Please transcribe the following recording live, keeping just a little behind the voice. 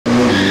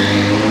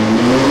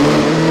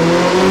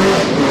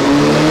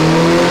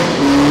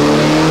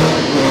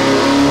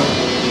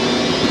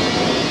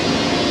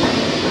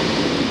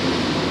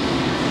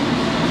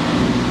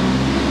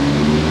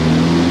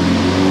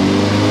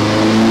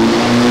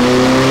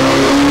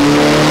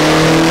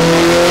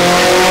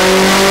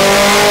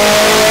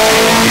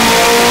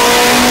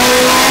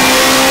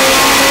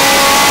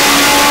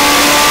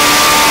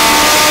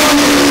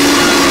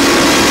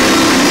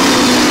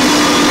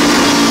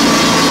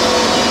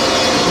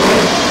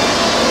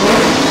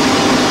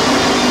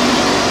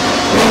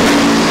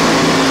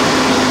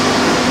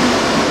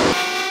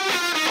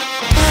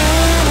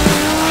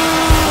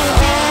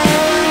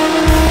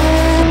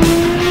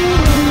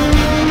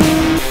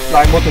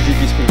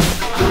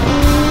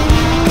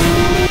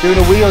doing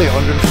a wheelie at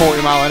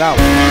 140 mile an hour.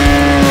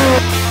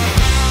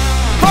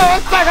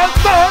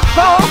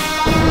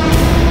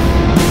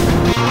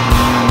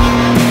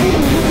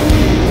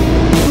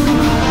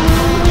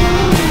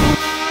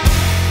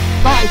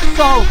 That is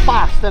so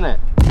fast, isn't it?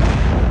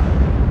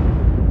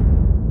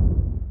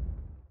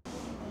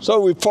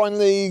 So we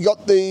finally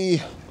got the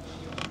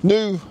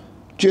new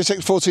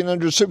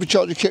GSX1400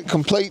 Supercharger kit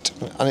complete,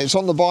 and it's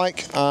on the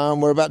bike,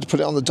 and we're about to put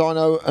it on the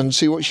dyno and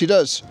see what she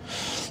does.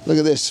 Look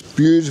at this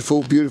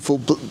beautiful, beautiful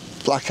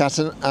black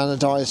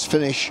anodized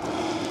finish,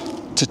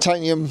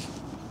 titanium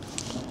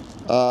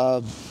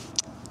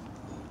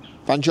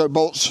banjo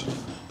bolts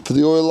for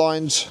the oil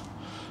lines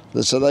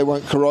so they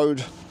won't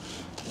corrode.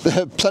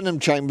 The plenum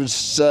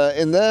chambers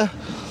in there,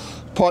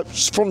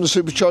 pipes from the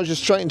supercharger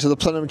straight into the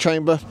plenum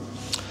chamber.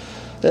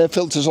 Air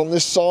filters on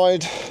this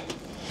side,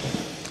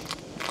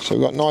 so we've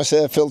got a nice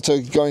air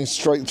filter going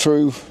straight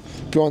through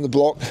behind the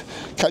block,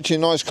 catching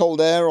nice cold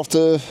air off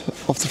the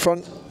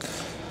front.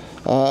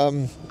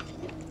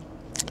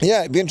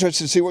 Yeah, it'd be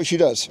interesting to see what she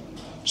does.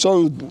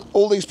 So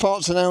all these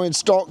parts are now in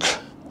stock,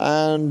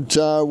 and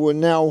we're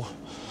now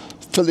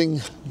filling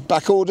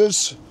back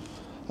orders.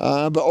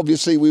 But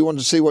obviously we want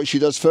to see what she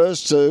does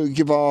first to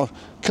give our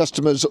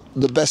customers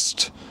the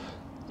best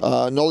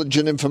knowledge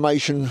and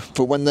information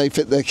for when they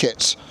fit their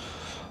kits.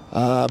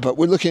 But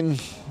we're looking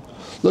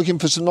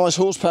for some nice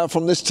horsepower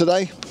from this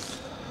today.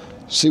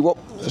 See what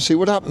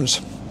happens.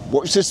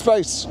 Watch this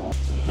space.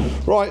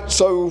 Right,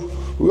 so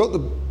we got the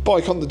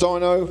bike on the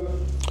dyno.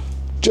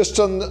 Just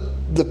done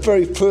the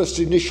very first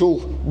initial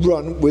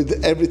run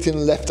with everything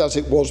left as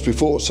it was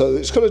before. So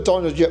it's got a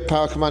DynoJet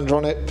power commander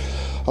on it.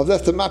 I've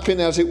left the mapping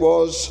as it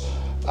was.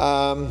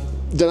 Done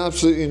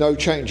absolutely no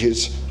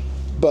changes,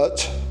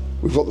 but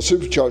we've got the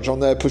supercharge on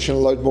there pushing a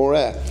load more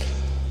air.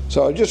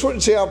 So I just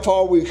wanted to see how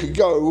far we could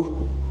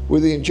go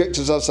with the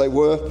injectors as they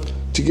were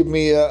to give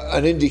me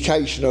an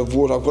indication of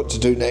what I've got to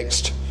do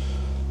next.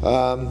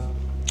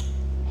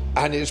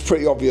 And it's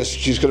pretty obvious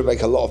she's going to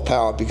make a lot of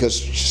power because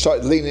she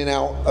started leaning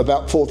out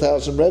about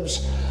 4,000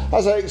 revs,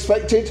 as I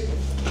expected.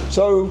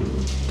 So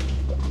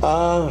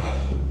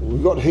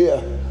we've got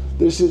here,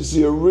 this is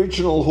the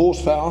original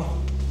horsepower.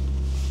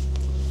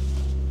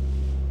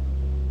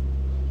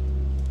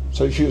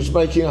 So she was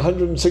making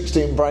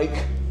 116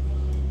 brake.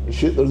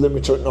 She hit the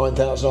limiter at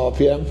 9,000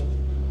 RPM,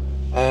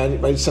 and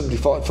it made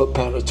 75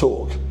 foot-pound of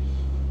torque.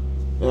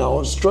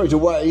 Now, straight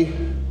away,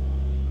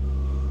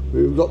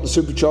 we've got the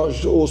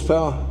supercharged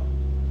horsepower.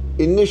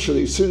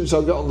 Initially, as soon as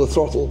I got on the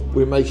throttle,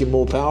 we were making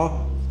more power.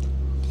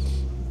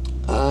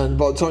 And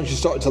by the time she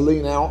started to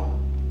lean out,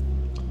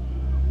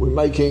 we're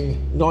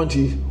making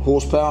 90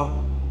 horsepower,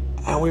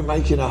 and we're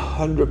making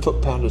 100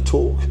 foot-pound of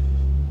torque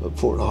at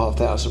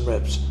 4,500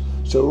 revs.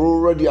 So we're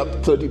already up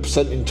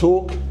 30% in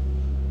torque,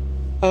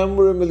 and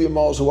we're a million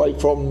miles away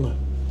from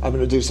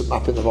having to do some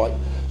mapping the bike.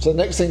 So the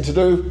next thing to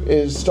do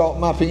is start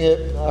mapping it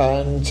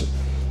and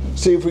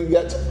see if we can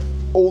get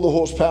all the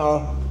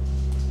horsepower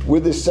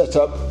with this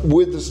setup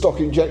with the stock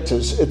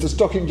injectors. If the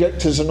stock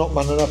injectors are not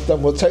man enough,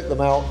 then we'll take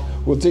them out,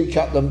 we'll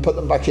decap them, put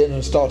them back in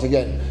and start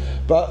again.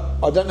 But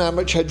I don't know how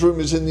much headroom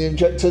is in the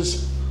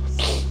injectors.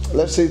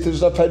 Let's see if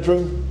there's enough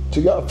headroom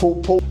to get a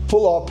full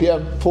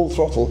RPM, full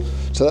throttle.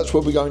 So that's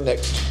where we're going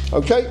next.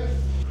 Okay?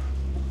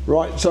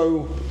 Right,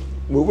 so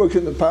we're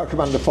working the Power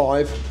Commander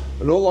 5,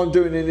 and all I'm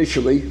doing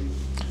initially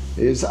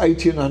is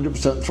 80 and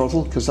 100%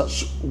 throttle, because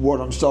that's what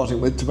I'm starting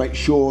with, to make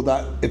sure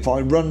that if I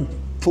run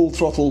full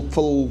throttle,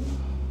 full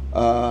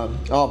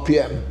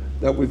RPM,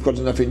 that we've got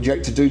enough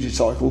injector duty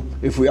cycle.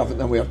 If we haven't,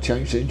 then we have to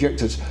change the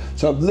injectors.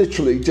 So I've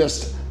literally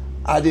just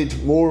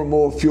added more and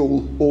more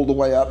fuel all the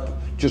way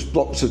up, just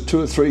blocks of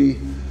 2 or 3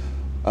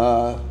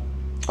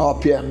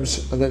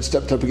 RPMs, and then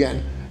stepped up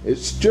again.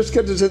 It's just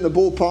get us in the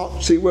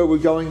ballpark, see where we're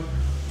going.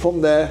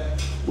 From there,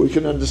 we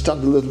can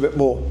understand a little bit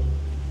more.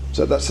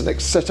 So that's the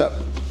next setup.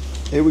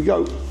 Here we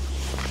go.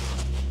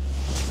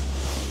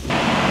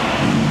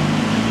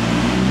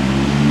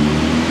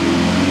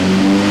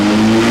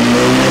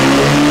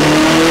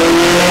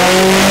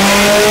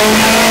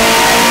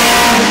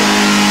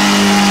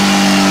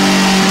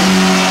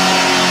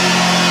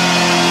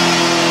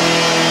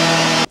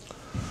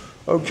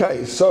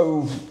 Okay,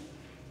 so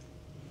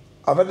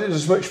I've added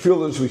as much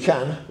fuel as we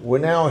can. We're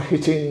now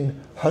hitting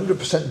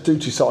 100%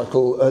 duty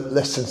cycle at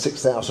less than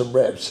 6,000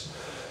 revs.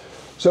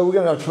 So we're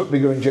going to have to put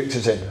bigger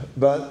injectors in,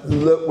 but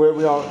look where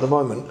we are at the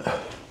moment.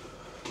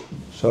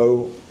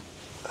 So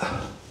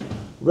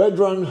Red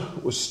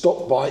Run was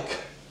stock bike,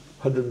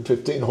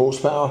 115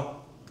 horsepower,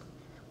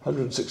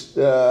 106,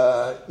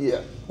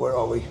 yeah, where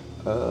are we?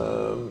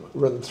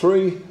 Run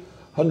 3,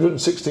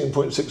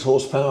 116.6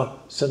 horsepower,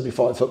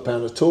 75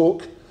 foot-pound of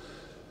torque.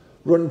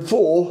 Run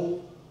 4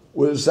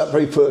 was that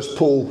very first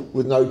pull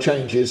with no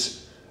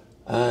changes,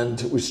 and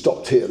we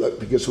stopped here, look,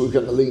 because we were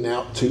going to lean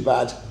out too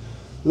bad.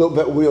 A little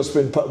bit of wheel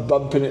spin, put a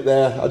bump in it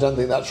there. I don't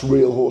think that's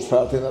real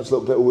horsepower. I think that's a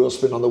little bit of wheel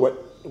spin on the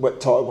wet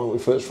tyre when we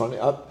first run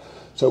it up.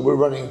 So we're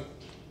running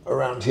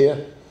around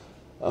here.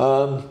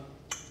 So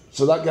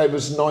that gave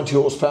us 90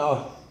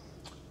 horsepower,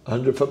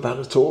 100 foot-pound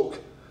of torque.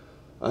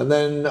 And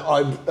then,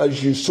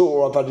 as you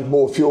saw, I've added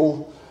more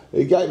fuel.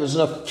 It gave us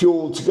enough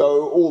fuel to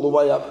go all the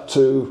way up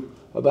to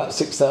about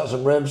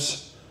 6,000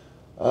 revs.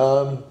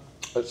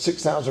 At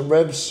 6,000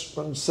 revs,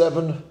 run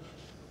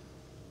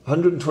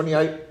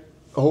 128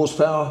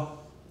 horsepower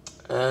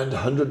and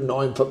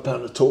 109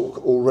 foot-pound of torque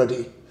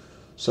already.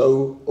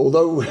 So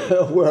although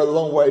we're a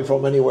long way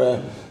from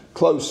anywhere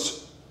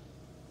close,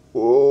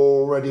 we're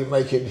already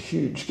making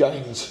huge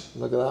gains.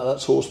 Look at that,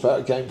 that's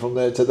horsepower gain from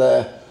there to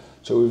there.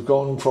 So we've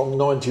gone from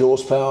 90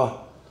 horsepower,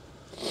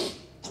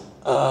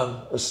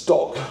 a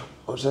stock,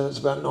 I would say that's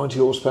about 90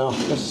 horsepower.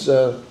 Let's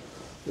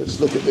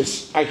look at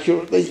this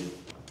accurately.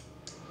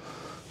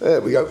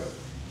 There we go.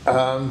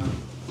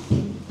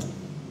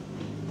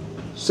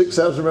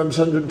 6,000 revs,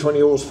 120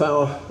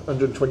 horsepower,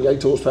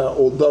 128 horsepower,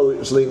 although it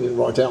was leaning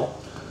right out,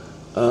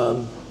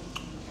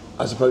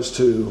 as opposed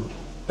to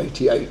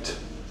 88.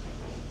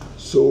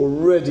 So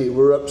already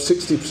we're up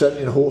 60%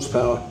 in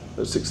horsepower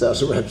at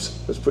 6,000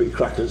 revs. That's pretty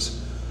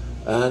crackers.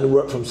 And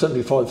we're up from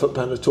 75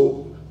 foot-pound of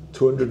torque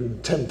to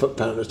 110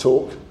 foot-pound of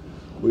torque,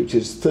 which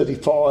is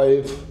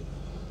 35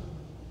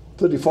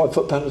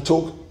 foot-pound of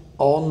torque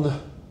on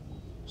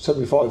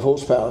 75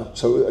 horsepower.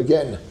 So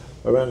again,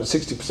 around a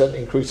 60%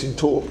 increase in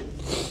torque,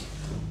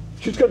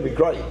 which is going to be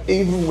great,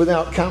 even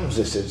without cams.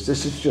 This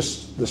is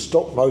just the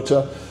stock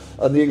motor,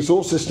 and the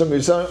exhaust system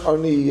is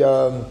only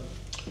a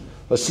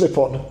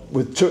slip-on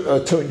with a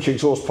 2-inch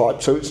exhaust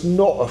pipe, so it's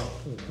not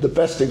the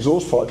best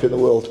exhaust pipe in the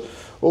world.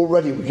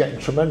 Already we're getting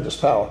tremendous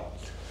power.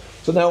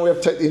 So now we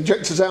have to take the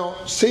injectors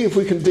out, see if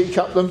we can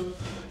decap them.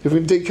 If we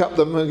can decap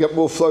them and get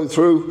more flow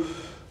through,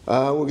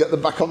 we'll get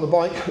them back on the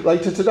bike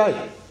later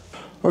today.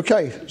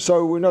 Okay,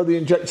 so we know the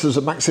injectors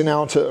are maxing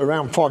out at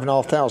around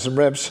 5,500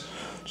 revs,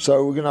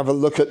 so we're going to have a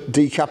look at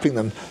decapping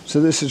them. So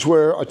this is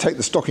where I take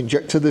the stock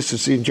injector. This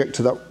is the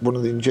injector, one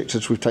of the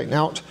injectors we've taken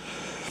out.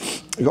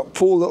 We've got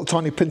 4 little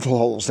tiny pintle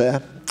holes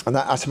there, and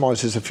that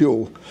atomises the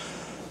fuel.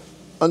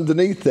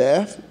 Underneath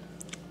there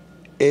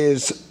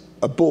is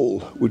a ball,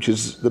 which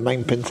is the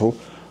main pintle,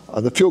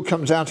 and the fuel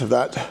comes out of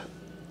that,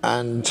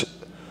 and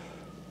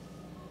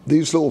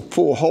these little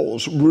 4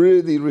 holes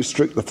really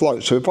restrict the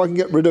flow. So if I can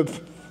get rid of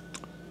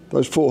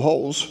those 4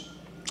 holes,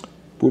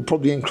 we'll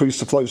probably increase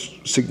the flow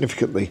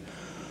significantly.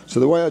 So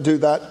the way I do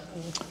that,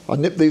 I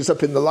nip these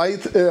up in the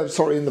lathe,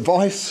 in the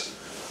vise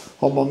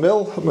on my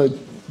mill, my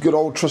good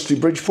old trusty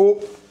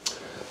Bridgeport,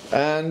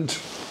 and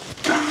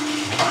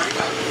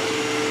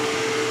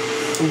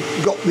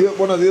we've got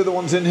one of the other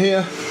ones in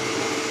here.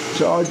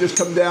 So I just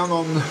come down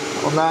on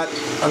that,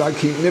 and I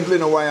keep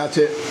nibbling away at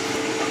it.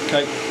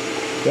 Okay.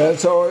 Yeah,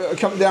 so I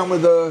come down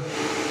with a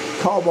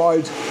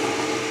carbide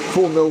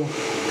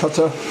 4mm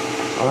cutter,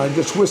 and I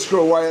just whisker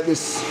away at this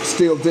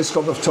steel disc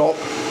on the top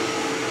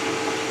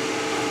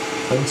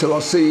until I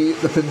see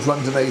the pintle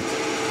underneath.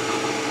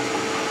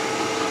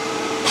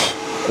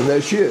 And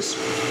there she is.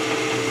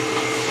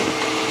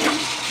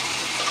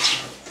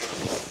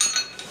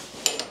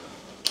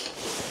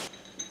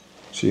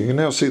 So you can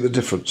now see the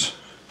difference.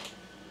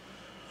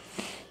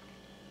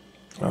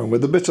 And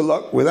with a bit of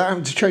luck, without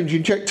having to change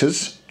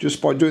injectors,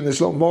 just by doing this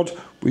little mod,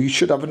 we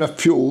should have enough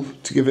fuel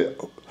to give it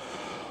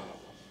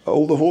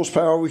all the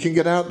horsepower we can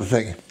get out of the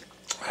thing.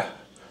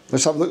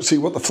 Let's have a look, see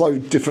what the flow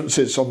difference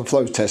is on the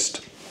flow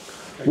test.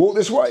 Walk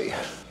this way.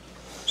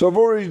 So I've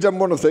already done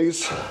one of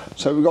these.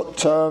 So we've got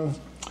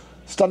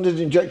standard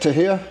injector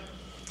here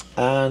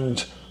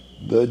and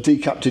the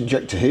decapped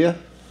injector here.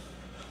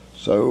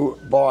 So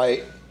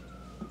by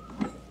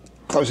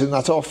closing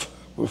that off,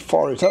 we'll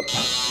fire it up.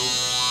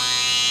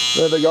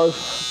 There they go.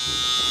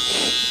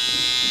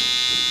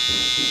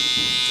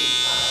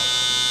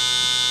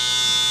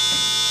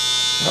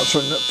 That's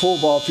running at 4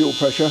 bar fuel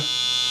pressure,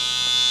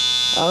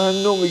 and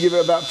I normally give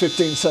it about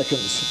 15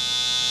 seconds.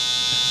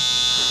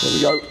 There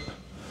we go.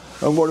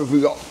 And what have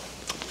we got?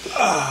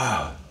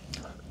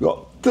 We've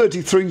got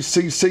 33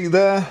 cc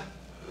there,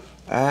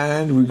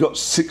 and we've got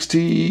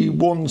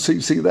 61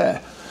 cc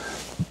there.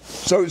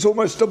 So it's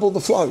almost double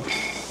the flow.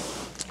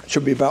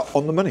 Should be about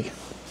on the money.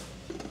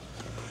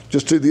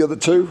 Just do the other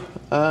 2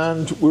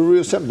 and we'll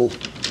reassemble.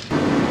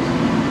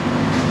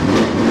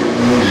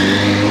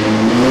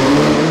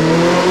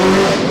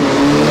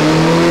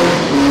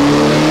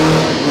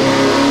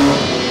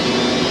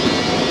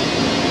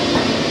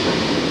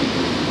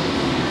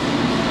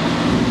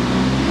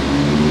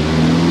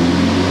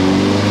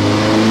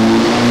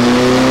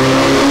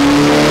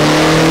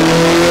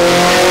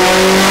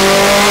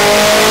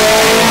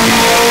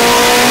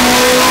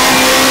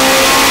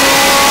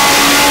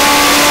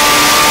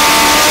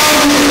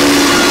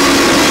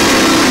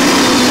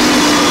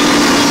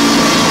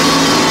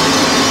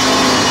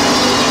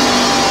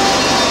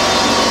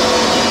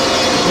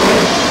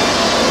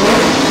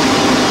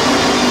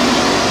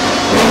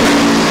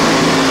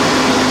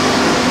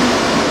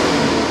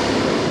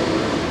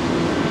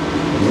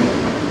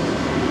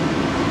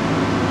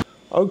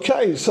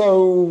 Okay,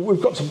 so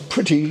we've got some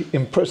pretty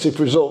impressive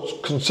results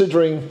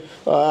considering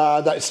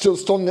that it's still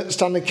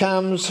standard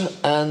cams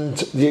and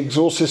the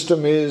exhaust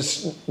system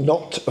is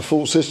not a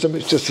full system,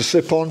 it's just a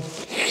slip-on.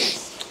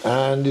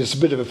 and it's a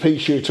bit of a pea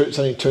shooter. It's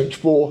only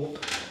 2-inch bore.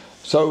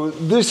 So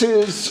this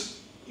is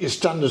your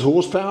standard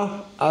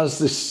horsepower as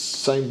this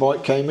same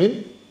bike came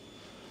in,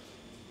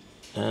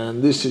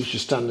 and this is your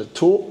standard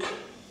torque.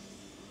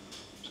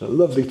 So a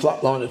lovely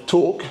flat line of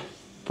torque.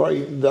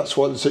 Probably that's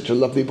why it's such a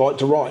lovely bike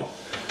to ride.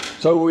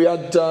 So we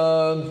had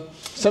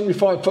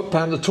 75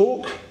 foot-pound of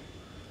torque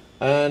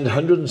and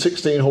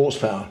 116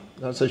 horsepower.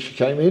 That's as she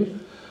came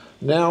in.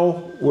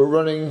 Now we're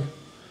running,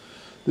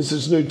 this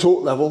is new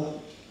torque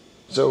level,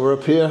 so we're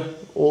up here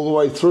all the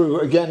way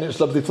through. Again, it's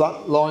lovely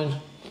flat line,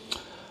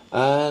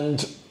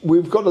 and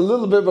we've got a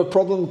little bit of a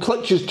problem.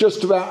 Clutch is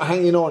just about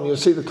hanging on. You'll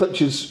see the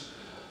clutch is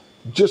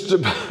just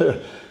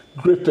about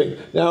gripping.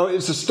 Now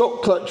it's a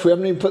stock clutch. We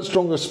haven't even put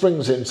stronger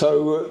springs in,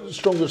 so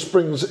stronger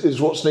springs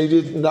is what's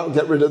needed, and that'll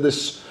get rid of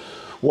this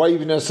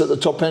waviness at the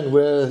top end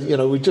where, you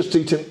know, we're just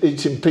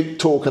eating peak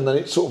torque and then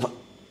it's sort of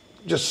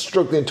just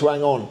struggling to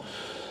hang on.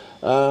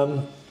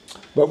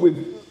 But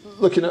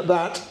looking at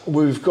that,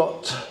 we've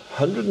got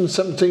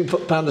 117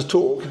 foot-pound of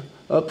torque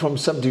up from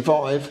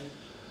 75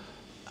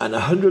 and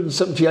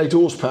 178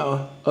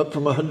 horsepower up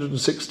from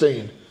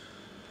 116.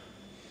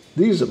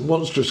 These are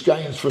monstrous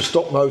gains for a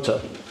stock motor.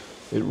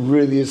 It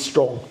really is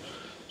strong.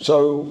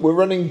 So we're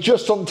running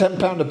just on 10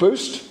 pound of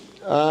boost.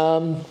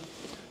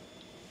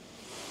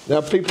 Now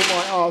people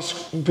might ask,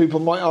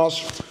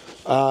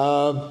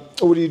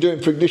 what are you doing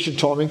for ignition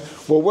timing?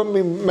 Well, when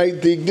we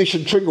made the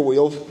ignition trigger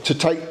wheel to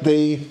take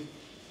the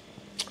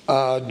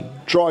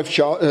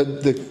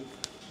the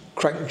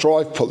crank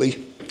drive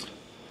pulley,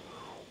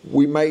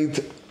 we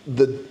made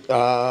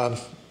the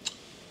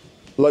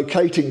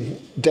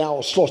locating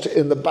dowel slot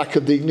in the back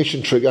of the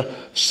ignition trigger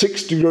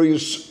 6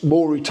 degrees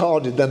more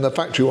retarded than the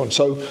factory one.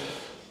 So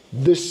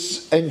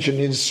this engine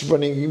is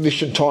running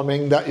ignition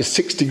timing that is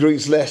 6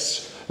 degrees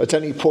less at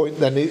any point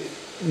than it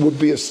would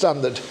be as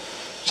standard.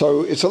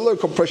 So it's a low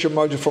compression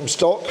motor from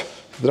stock.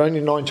 They're only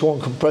 9 to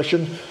 1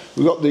 compression.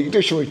 We've got the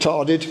ignition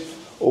retarded.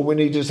 All we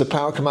need is the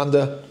power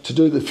commander to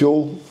do the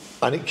fuel,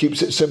 and it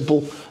keeps it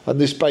simple.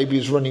 And this baby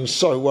is running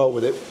so well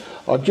with it.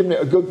 I've given it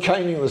a good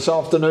caning this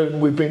afternoon.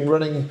 We've been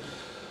running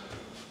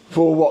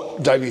for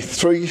what, Davey,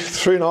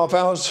 3.5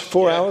 hours,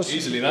 4 hours?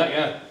 Easily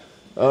that,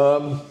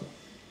 yeah.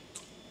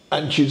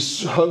 And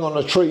she's hung on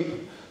a treat.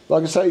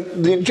 Like I say,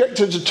 the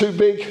injectors are too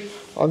big.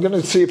 I'm going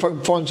to see if I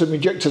can find some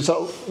injectors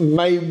that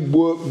may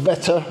work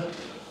better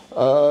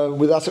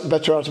with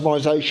better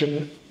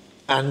atomization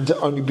and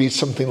only be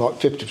something like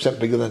 50%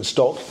 bigger than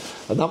stock.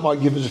 And that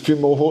might give us a few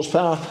more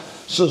horsepower.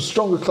 Some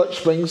stronger clutch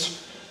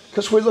springs,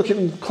 because we're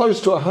looking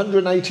close to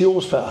 180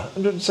 horsepower,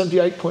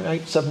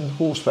 178.87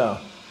 horsepower,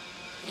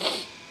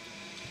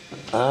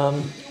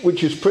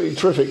 which is pretty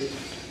terrific.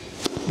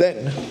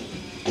 Then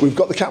we've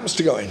got the cams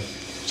to go in.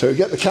 So we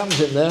get the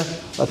cams in there.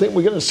 I think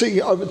we're going to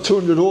see over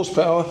 200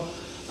 horsepower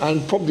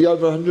and probably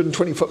over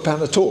 120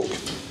 foot-pound of torque.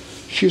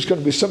 She's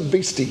going to be some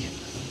beastie.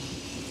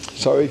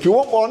 So if you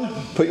want one,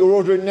 put your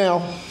order in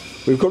now.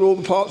 We've got all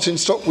the parts in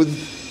stock on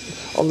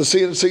the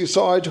CNC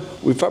side.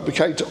 We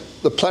fabricate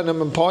the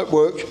plenum and pipe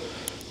work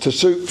to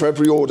suit for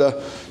every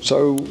order.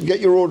 So get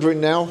your order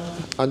in now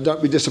and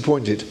don't be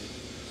disappointed.